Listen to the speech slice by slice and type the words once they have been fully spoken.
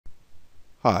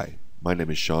Hi, my name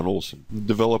is Sean Olson, the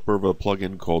developer of a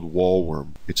plugin called Wallworm.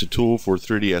 It's a tool for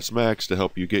 3ds Max to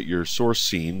help you get your source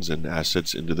scenes and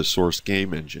assets into the source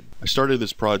game engine. I started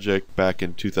this project back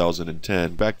in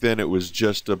 2010. Back then it was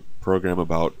just a program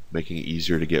about making it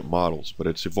easier to get models, but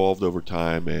it's evolved over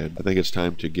time, and I think it's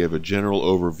time to give a general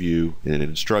overview and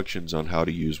instructions on how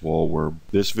to use Wallworm.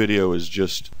 This video is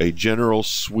just a general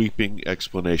sweeping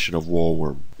explanation of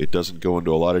Wallworm. It doesn't go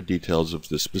into a lot of details of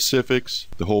the specifics.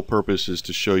 The whole purpose is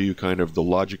to show you kind of the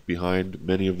logic behind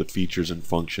many of the features and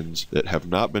functions that have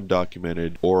not been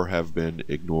documented or have been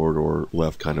ignored or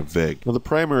left kind of vague. Now, the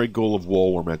primary goal of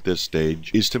Wallworm at this stage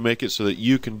is to make it so that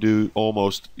you can do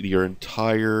almost your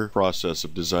entire process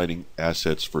of designing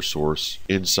assets for source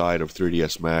inside of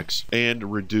 3ds Max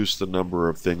and reduce the number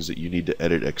of things that you need to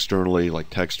edit externally, like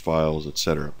text files,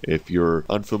 etc. If you're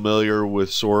unfamiliar with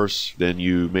source, then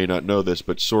you may not know this,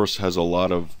 but source has a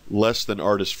lot of less than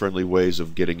artist-friendly ways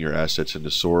of getting your assets into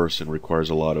source and requires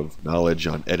a lot of knowledge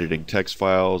on editing text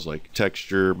files like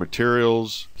texture,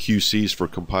 materials, QCs for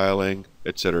compiling,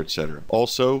 etc., etc.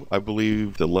 Also, I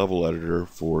believe the level editor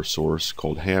for source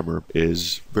called Hammer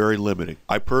is very limiting.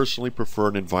 I personally prefer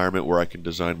an environment where I can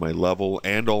design my level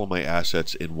and all of my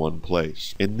assets in one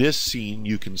place. In this scene,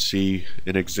 you can see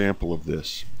an example of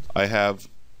this. I have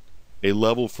a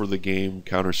level for the game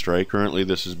Counter-Strike. Currently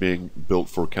this is being built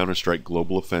for Counter-Strike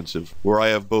Global Offensive, where I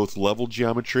have both level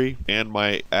geometry and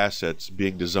my assets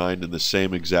being designed in the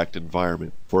same exact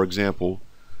environment. For example,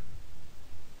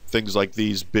 things like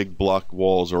these big block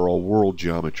walls are all world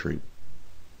geometry.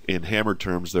 In Hammer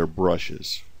terms, they're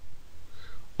brushes.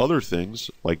 Other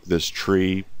things, like this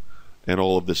tree and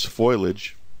all of this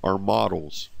foliage, are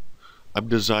models. I'm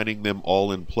designing them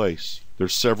all in place.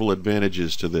 There's several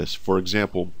advantages to this. For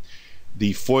example,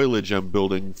 the foliage I'm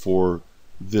building for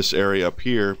this area up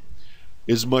here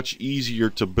is much easier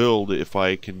to build if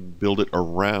I can build it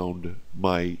around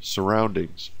my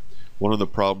surroundings. One of the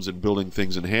problems in building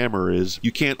things in Hammer is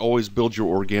you can't always build your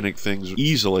organic things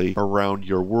easily around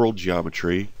your world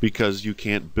geometry because you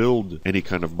can't build any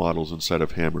kind of models inside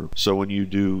of Hammer. So when you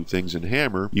do things in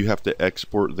Hammer, you have to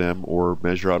export them or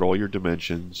measure out all your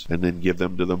dimensions and then give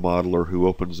them to the modeler, who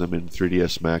opens them in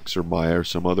 3ds Max or Maya or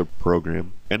some other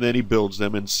program. And then he builds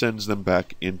them and sends them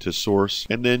back into source,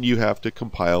 and then you have to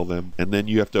compile them, and then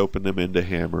you have to open them into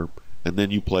Hammer, and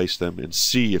then you place them and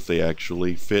see if they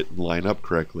actually fit and line up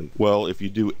correctly. Well, if you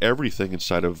do everything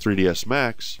inside of 3ds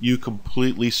Max, you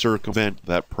completely circumvent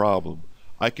that problem.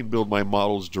 I can build my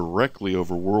models directly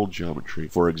over world geometry.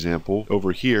 For example,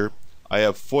 over here, I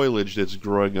have foliage that's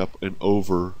growing up and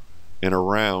over and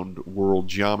around world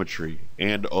geometry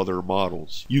and other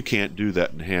models. You can't do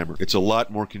that in Hammer. It's a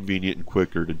lot more convenient and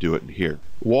quicker to do it in here.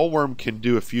 Wallworm can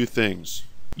do a few things.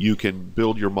 You can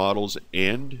build your models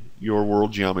and your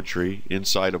world geometry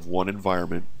inside of one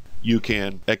environment. You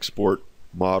can export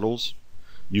models.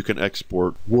 You can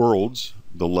export worlds,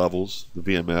 the levels, the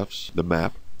VMFs, the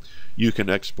map. You can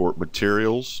export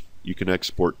materials. You can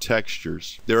export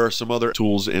textures. There are some other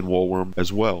tools in Wallworm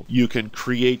as well. You can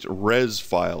create res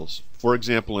files. For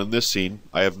example, in this scene,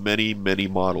 I have many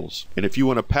models. And if you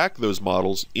want to pack those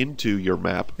models into your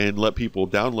map and let people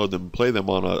download them and play them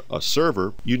on a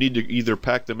server, you need to either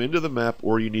pack them into the map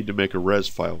or you need to make a res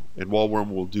file. And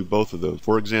Wallworm will do both of those.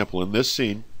 For example, in this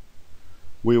scene,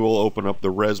 we will open up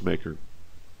the res maker.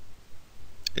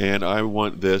 And I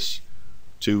want this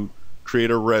to create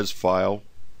a res file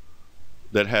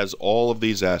that has all of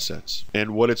these assets.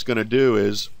 And what it's going to do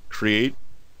is create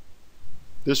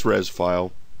this res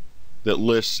file that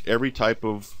lists every type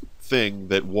of thing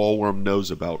that Wallworm knows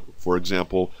about. For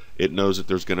example, it knows that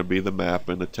there's going to be the map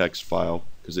and the text file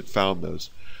because it found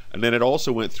those. And then it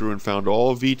also went through and found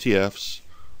all VTFs,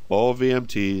 all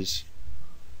VMTs,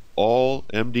 all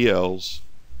MDLs,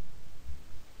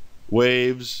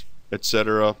 waves,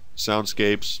 etc.,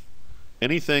 soundscapes.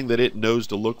 Anything that it knows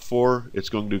to look for, it's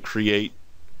going to create.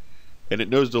 And it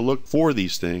knows to look for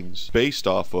these things based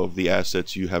off of the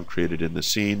assets you have created in the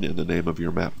scene and the name of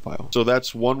your map file. So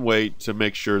that's one way to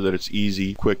make sure that it's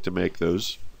easy, quick to make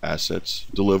those assets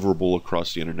deliverable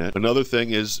across the internet. Another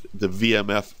thing is the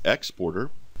VMF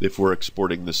exporter. If we're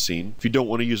exporting this scene, if you don't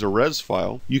want to use a res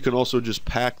file, you can also just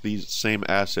pack these same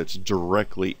assets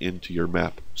directly into your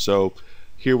map. So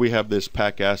here we have this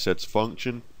pack assets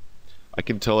function. I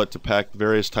can tell it to pack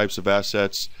various types of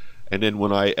assets, and then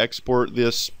when I export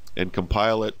this and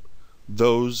compile it,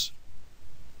 those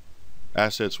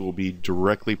assets will be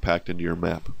directly packed into your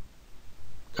map,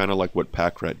 kind of like what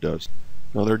PackRat does.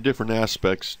 Now there are different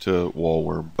aspects to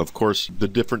Wallworm. Of course, the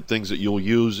different things that you'll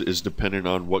use is dependent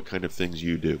on what kind of things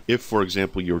you do. If, for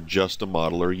example, you're just a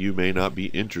modeler, you may not be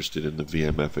interested in the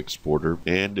VMF exporter.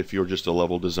 And if you're just a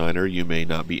level designer, you may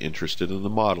not be interested in the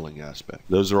modeling aspect.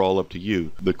 Those are all up to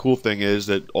you. The cool thing is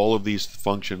that all of these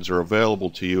functions are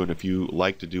available to you, and if you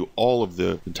like to do all of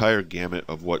the entire gamut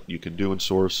of what you can do in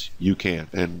Source, you can.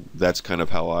 And that's kind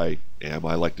of how I am.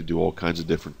 I like to do all kinds of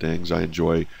different things. I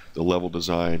enjoy the level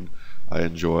design. I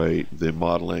enjoy the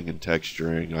modeling and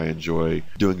texturing. I enjoy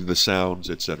doing the sounds,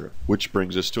 etc. Which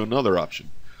brings us to another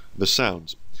option, the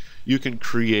sounds. You can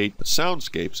create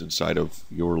soundscapes inside of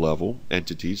your level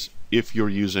entities. If you're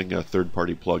using a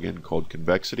third-party plugin called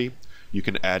Convexity, you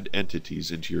can add entities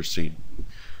into your scene.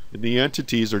 And the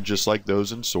entities are just like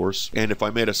those in Source. And if I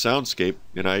made a soundscape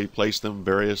and I place them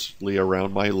variously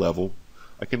around my level,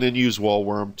 I can then use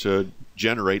Wallworm to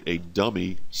generate a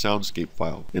dummy soundscape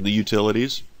file. In the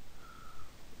utilities,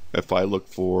 if I look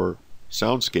for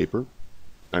Soundscaper,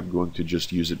 I'm going to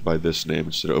just use it by this name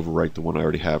instead of overwrite the one I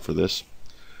already have for this.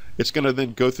 It's going to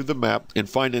then go through the map and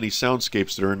find any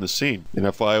soundscapes that are in the scene. And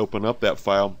if I open up that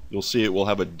file, you'll see it will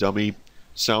have a dummy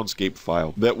soundscape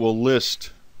file that will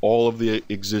list all of the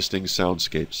existing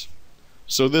soundscapes.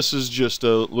 So this is just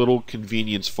a little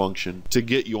convenience function to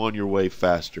get you on your way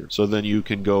faster. So then you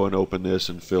can go and open this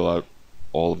and fill out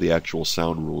all of the actual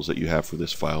sound rules that you have for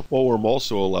this file. Wallworm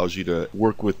also allows you to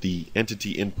work with the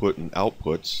entity input and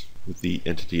outputs with the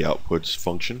entity outputs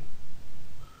function,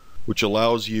 which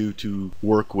allows you to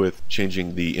work with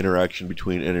changing the interaction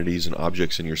between entities and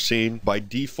objects in your scene. By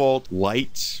default,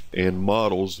 lights and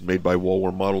models made by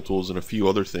Wallworm Model Tools and a few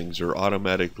other things are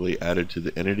automatically added to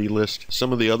the entity list.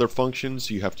 Some of the other functions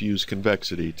you have to use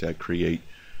Convexity to create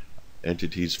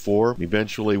entities for.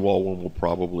 Eventually, Wallworm will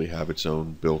probably have its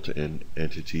own built-in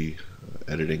entity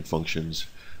editing functions.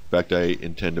 In fact, I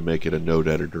intend to make it a node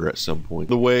editor at some point.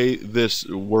 The way this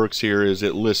works here is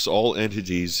it lists all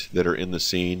entities that are in the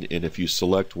scene, and if you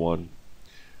select one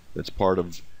that's part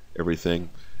of everything,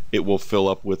 it will fill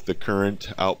up with the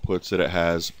current outputs that it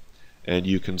has, and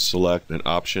you can select an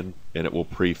option and it will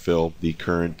pre-fill the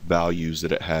current values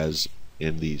that it has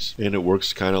in these. And it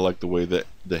works kind of like the way that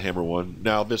the hammer one.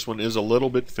 Now this one is a little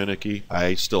bit finicky.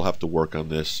 I still have to work on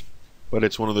this, but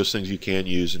it's one of those things you can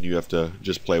use and you have to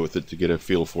just play with it to get a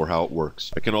feel for how it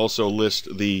works. I can also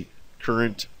list the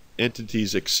current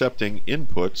entities accepting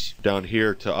inputs down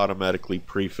here to automatically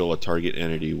pre-fill a target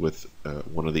entity with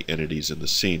one of the entities in the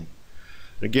scene.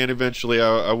 Again, eventually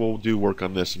I will do work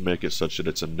on this and make it such that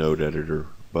it's a node editor,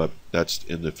 but that's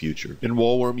in the future. In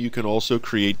Wallworm you can also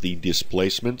create the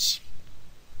displacements.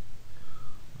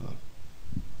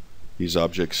 These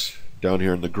objects down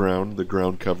here in the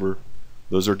ground cover,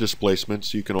 those are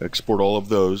displacements. You can export all of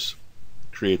those,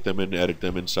 create them and edit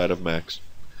them inside of Max.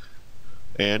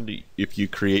 And if you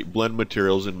create blend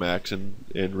materials in Max and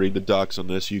read the docs on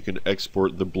this, you can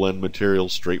export the blend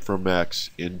materials straight from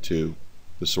Max into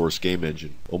the Source game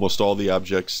engine. Almost all the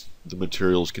objects, the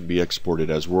materials can be exported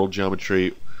as world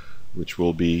geometry, which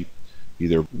will be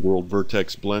either world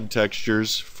vertex blend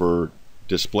textures for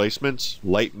displacements,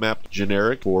 light map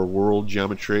generic for world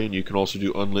geometry, and you can also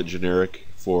do unlit generic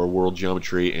for world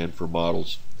geometry and for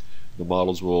models. The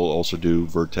models will also do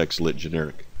vertex lit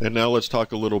generic. And now let's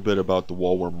talk a little bit about the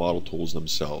Wallworm model tools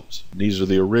themselves. These are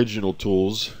the original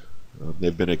tools.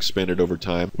 They've been expanded over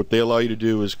time. What they allow you to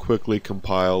do is quickly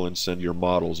compile and send your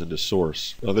models into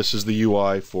Source. Now this is the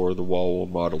UI for the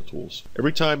Wallworm model tools.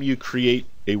 Every time you create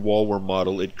a Wallworm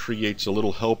model, it creates a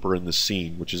little helper in the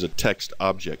scene, which is a text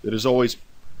object that is always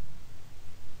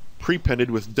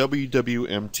prepended with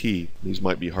WWMT. These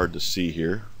might be hard to see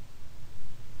here.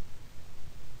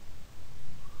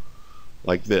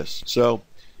 Like this. So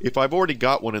if I've already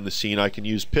got one in the scene, I can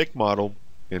use pick model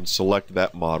and select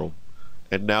that model.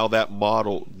 And now that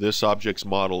model, this object's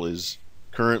model, is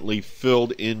currently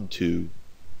filled into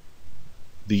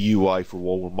the UI for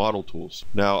Wallworm Model Tools.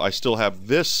 Now I still have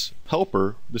this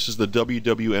helper. This is the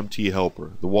WWMT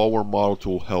helper, the Wallworm Model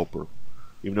Tool helper.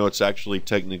 Even though it's actually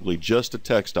technically just a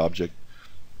text object,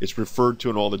 it's referred to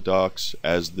in all the docs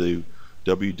as the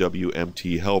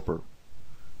WWMT helper.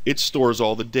 It stores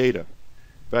all the data.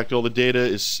 In fact, all the data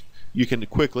is, you can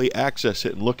quickly access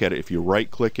it and look at it. If you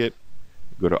right click it,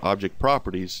 go to Object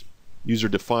Properties, User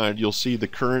Defined, you'll see the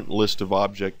current list of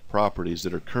object properties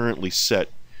that are currently set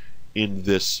in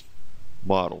this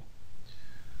model.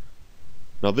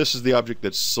 Now this is the object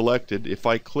that's selected. If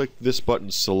I click this button,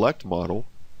 Select Model,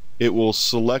 it will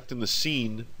select in the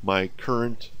scene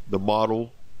the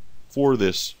model for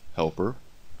this helper.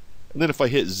 And then if I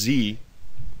hit Z,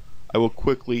 I will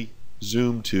quickly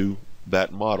zoom to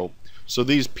that model. So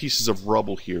these pieces of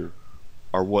rubble here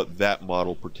are what that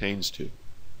model pertains to.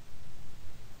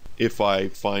 If I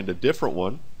find a different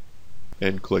one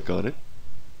and click on it,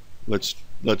 let's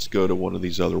go to one of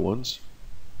these other ones.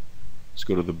 Let's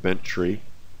go to the bent tree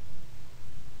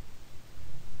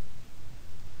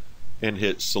and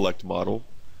hit select model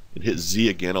and hit Z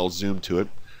again. I'll zoom to it.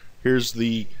 Here's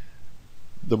the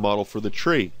model for the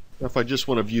tree. Now, if I just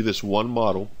want to view this one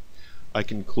model, I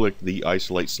can click the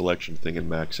isolate selection thing in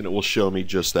Max and it will show me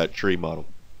just that tree model.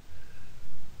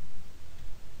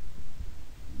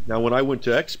 Now when I went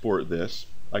to export this,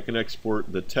 I can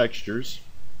export the textures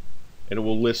and it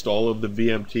will list all of the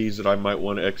VMTs that I might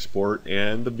want to export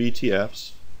and the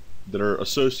VTFs that are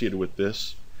associated with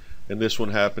this. And this one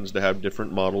happens to have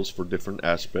different models for different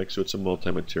aspects, so it's a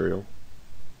multi-material.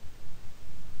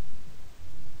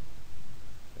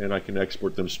 And I can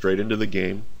export them straight into the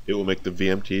game. It will make the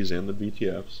VMTs and the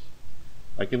VTFs.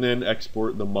 I can then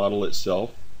export the model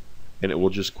itself and it will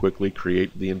just quickly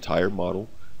create the entire model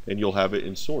and you'll have it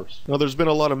in source. Now there's been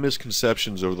a lot of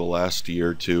misconceptions over the last year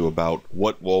or two about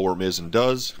what Wallworm is and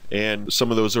does, and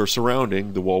some of those are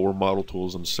surrounding the Wallworm model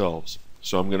tools themselves.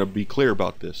 So I'm going to be clear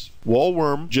about this.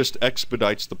 Wallworm just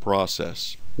expedites the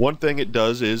process. One thing it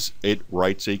does is it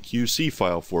writes a QC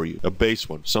file for you, a base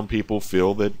one. Some people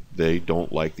feel that they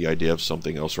don't like the idea of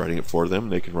something else writing it for them.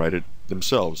 They can write it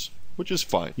themselves, which is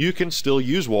fine. You can still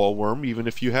use Wallworm even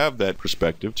if you have that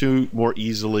perspective to more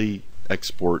easily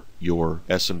export your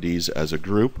SMDs as a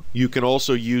group. You can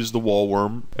also use the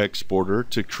Wallworm exporter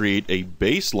to create a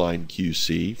baseline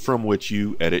QC from which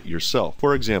you edit yourself.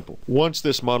 For example, once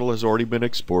this model has already been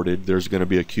exported, there's going to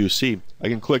be a QC. I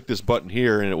can click this button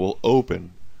here and it will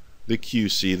open the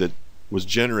QC that was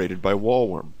generated by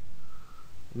Wallworm.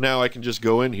 Now I can just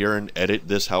go in here and edit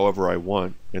this however I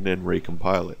want and then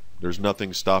recompile it. There's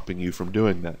nothing stopping you from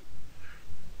doing that.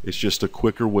 It's just a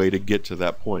quicker way to get to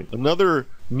that point. Another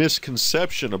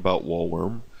misconception about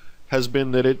Wallworm has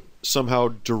been that it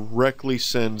somehow directly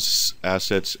sends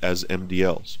assets as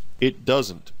MDLs. It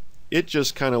doesn't. It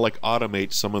just kind of like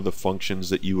automates some of the functions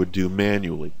that you would do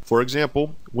manually. For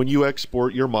example, when you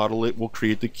export your model, it will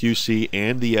create the QC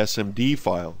and the SMD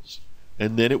files,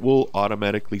 and then it will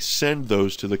automatically send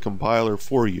those to the compiler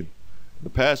for you. In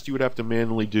the past, you would have to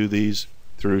manually do these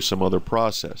through some other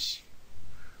process.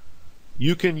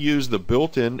 You can use the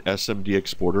built-in SMD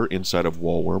exporter inside of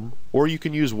Wallworm, or you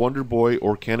can use Wonderboy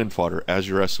or Cannon Fodder as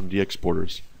your SMD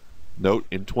exporters. Note,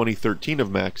 in 2013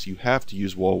 of Max, you have to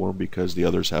use Wallworm because the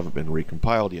others haven't been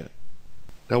recompiled yet.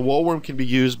 Now, Wallworm can be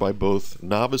used by both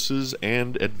novices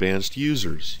and advanced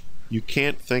users. You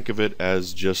can't think of it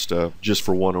as just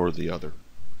for one or the other.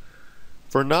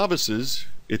 For novices,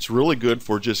 it's really good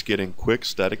for just getting quick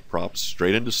static props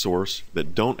straight into source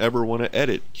that don't ever want to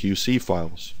edit QC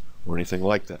files or anything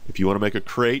like that. If you want to make a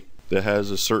crate that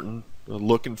has a certain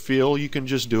look and feel, you can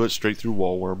just do it straight through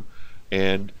Wallworm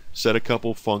and set a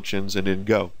couple functions and then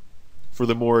go. For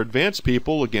the more advanced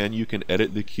people, again, you can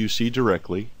edit the QC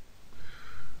directly.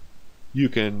 You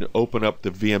can open up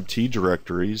the VMT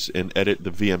directories and edit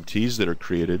the VMTs that are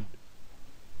created.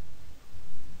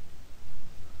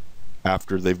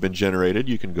 After they've been generated,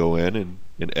 you can go in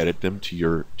and edit them to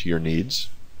your needs.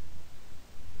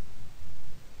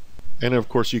 And of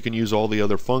course, you can use all the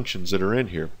other functions that are in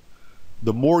here.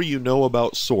 The more you know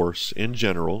about Source in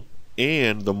general,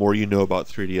 and the more you know about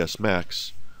 3ds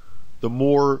Max, the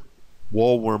more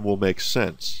Wallworm will make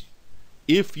sense.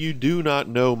 If you do not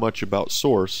know much about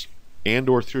Source and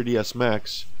or 3ds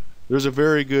Max, there's a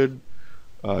very good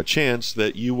chance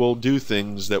that you will do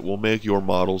things that will make your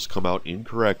models come out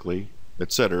incorrectly,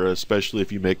 etc., especially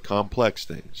if you make complex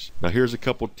things. Now here's a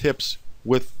couple tips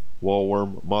with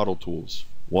Wallworm model tools.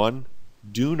 1,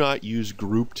 do not use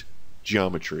grouped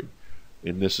geometry,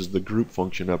 and this is the group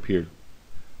function up here.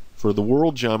 For the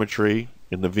world geometry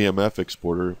in the VMF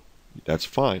exporter, that's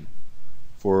fine.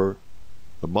 For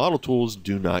the model tools,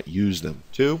 do not use them.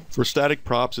 2, for static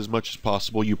props, as much as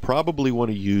possible, you probably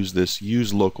want to use this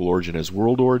use local origin as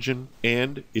world origin,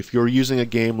 and if you're using a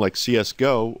game like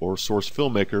CSGO or Source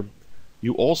Filmmaker,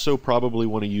 you also probably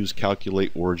want to use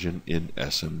calculate origin in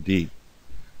SMD.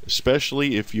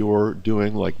 Especially if you're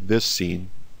doing like this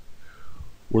scene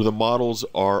where the models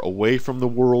are away from the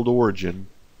world origin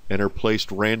and are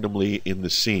placed randomly in the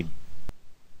scene.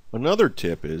 Another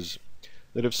tip is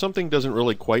that if something doesn't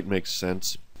really quite make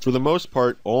sense, for the most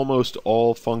part, almost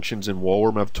all functions in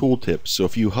Wallworm have tooltips. So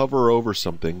if you hover over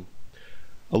something,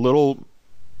 a little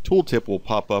tooltip will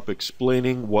pop up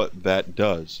explaining what that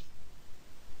does.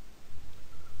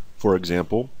 For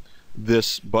example,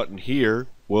 this button here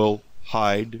will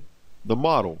hide the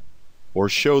model or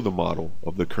show the model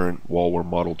of the current Wallworm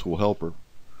model tool helper,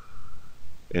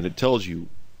 and it tells you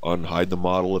unhide the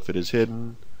model if it is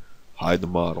hidden, hide the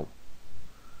model.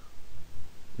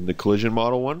 In the collision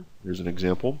model one, here's an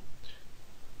example.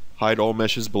 Hide all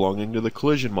meshes belonging to the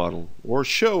collision model, or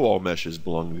show all meshes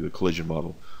belonging to the collision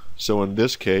model. So in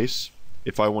this case,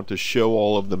 if I want to show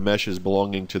all of the meshes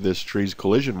belonging to this tree's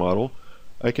collision model,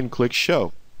 I can click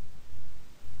show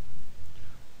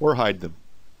or hide them.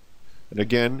 And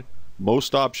again,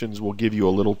 most options will give you a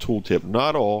little tooltip.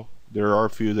 Not all, there are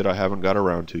a few that I haven't got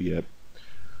around to yet,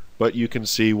 but you can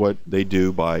see what they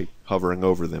do by hovering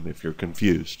over them if you're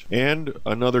confused. And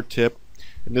another tip,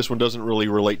 and this one doesn't really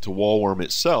relate to Wallworm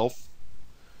itself,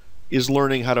 is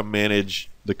learning how to manage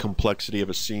the complexity of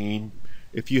a scene.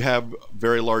 If you have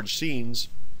very large scenes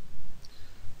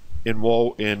in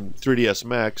 3ds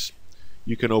Max,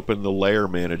 you can open the layer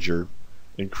manager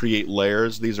and create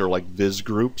layers. These are like viz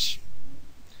groups,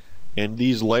 and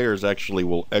these layers actually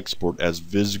will export as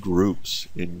viz groups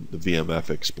in the VMF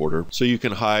exporter, so you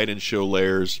can hide and show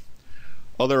layers.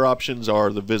 Other options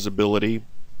are the visibility,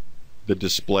 the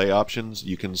display options.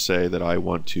 You can say that I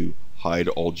want to hide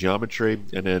all geometry,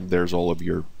 and then there's all of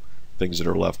your things that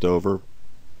are left over,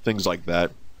 things like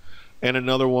that. And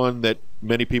another one that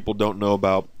many people don't know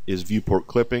about is viewport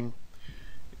clipping.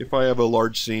 If I have a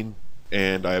large scene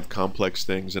and I have complex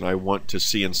things and I want to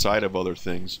see inside of other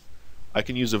things, I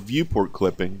can use a viewport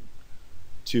clipping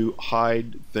to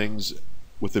hide things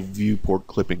with a viewport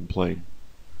clipping plane.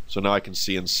 So now I can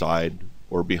see inside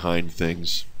or behind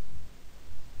things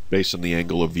based on the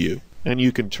angle of view. And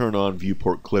you can turn on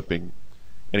viewport clipping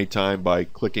anytime by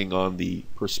clicking on the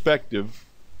perspective,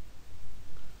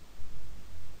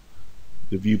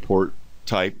 the viewport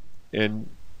type, and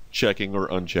checking or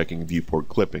unchecking viewport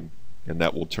clipping, and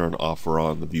that will turn off or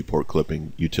on the viewport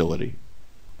clipping utility.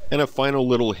 And a final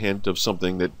little hint of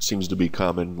something that seems to be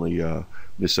commonly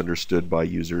misunderstood by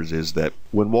users is that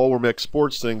when Wallworm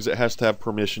exports things, it has to have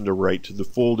permission to write to the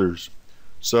folders.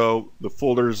 So the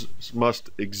folders must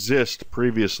exist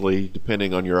previously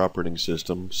depending on your operating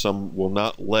system. Some will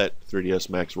not let 3ds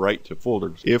Max write to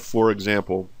folders. If, for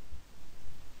example,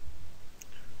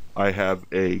 I have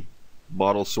a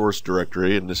model source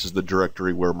directory, and this is the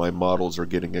directory where my models are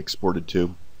getting exported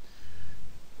to,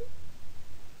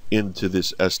 into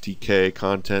this STK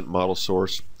content model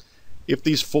source. If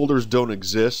these folders don't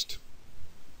exist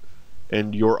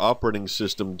and your operating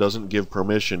system doesn't give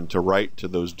permission to write to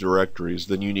those directories,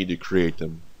 then you need to create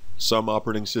them. Some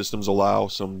operating systems allow,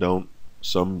 some don't.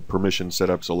 Some permission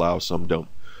setups allow, some don't.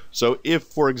 So if,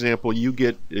 for example, you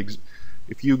get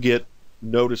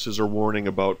notices or warning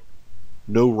about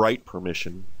no write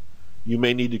permission, you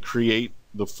may need to create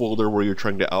the folder where you're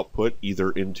trying to output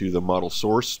either into the model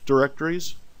source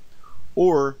directories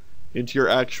or into your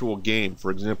actual game, for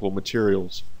example,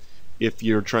 materials. If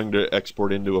you're trying to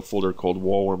export into a folder called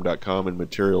wallworm.com in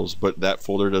materials, but that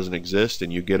folder doesn't exist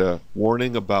and you get a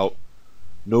warning about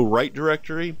no write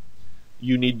directory,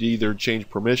 you need to either change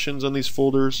permissions on these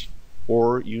folders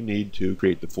or you need to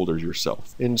create the folders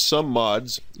yourself. In some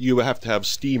mods, you have to have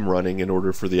Steam running in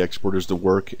order for the exporters to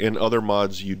work. In other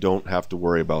mods, you don't have to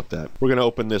worry about that. We're going to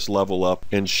open this level up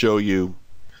and show you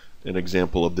an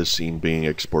example of this scene being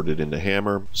exported into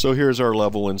Hammer. So here's our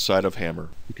level inside of Hammer.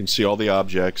 You can see all the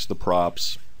objects, the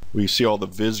props. We see all the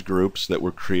viz groups that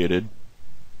were created.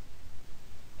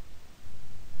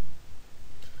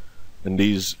 And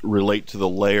these relate to the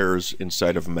layers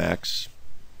inside of Max.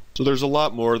 So there's a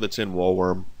lot more that's in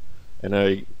Wallworm, and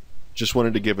I just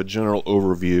wanted to give a general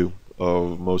overview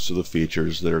of most of the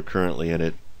features that are currently in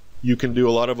it. You can do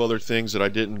a lot of other things that I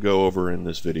didn't go over in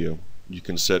this video. You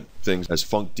can set things as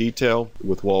func detail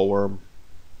with Wallworm,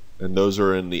 and those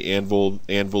are in the Anvil.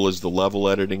 Anvil is the level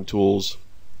editing tools,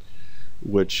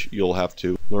 which you'll have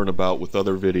to learn about with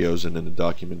other videos and in the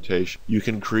documentation. You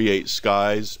can create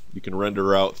skies. You can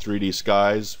render out 3D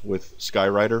skies with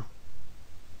Skywriter.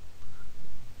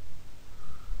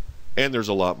 And there's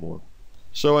a lot more.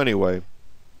 So anyway,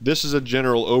 this is a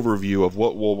general overview of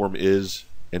what Wallworm is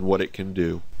and what it can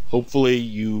do. Hopefully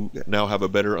you now have a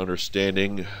better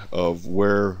understanding of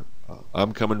where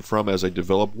I'm coming from as I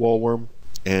develop Wallworm,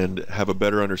 and have a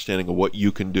better understanding of what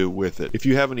you can do with it. If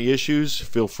you have any issues,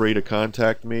 feel free to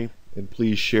contact me, and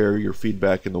please share your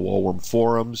feedback in the Wallworm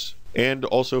forums. And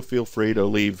also feel free to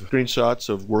leave screenshots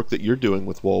of work that you're doing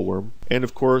with Wallworm. And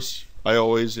of course, I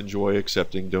always enjoy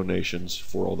accepting donations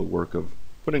for all the work of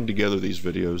putting together these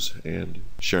videos and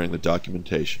sharing the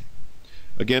documentation.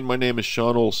 Again, my name is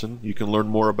Sean Olson. You can learn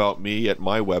more about me at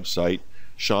my website,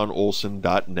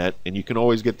 seanolson.net, and you can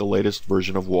always get the latest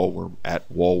version of Wallworm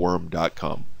at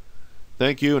wallworm.com.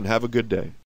 Thank you and have a good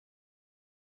day.